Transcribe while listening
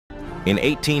In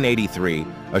 1883,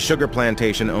 a sugar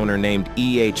plantation owner named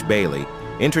E.H. Bailey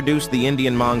introduced the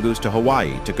Indian mongoose to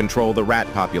Hawaii to control the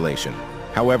rat population.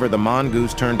 However, the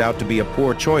mongoose turned out to be a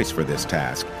poor choice for this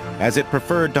task, as it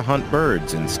preferred to hunt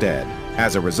birds instead.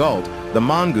 As a result, the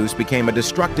mongoose became a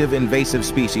destructive invasive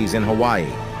species in Hawaii,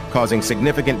 causing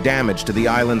significant damage to the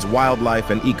island's wildlife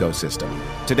and ecosystem.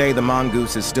 Today, the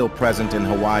mongoose is still present in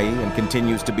Hawaii and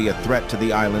continues to be a threat to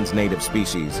the island's native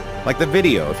species. Like the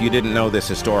video, if you didn't know this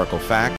historical fact,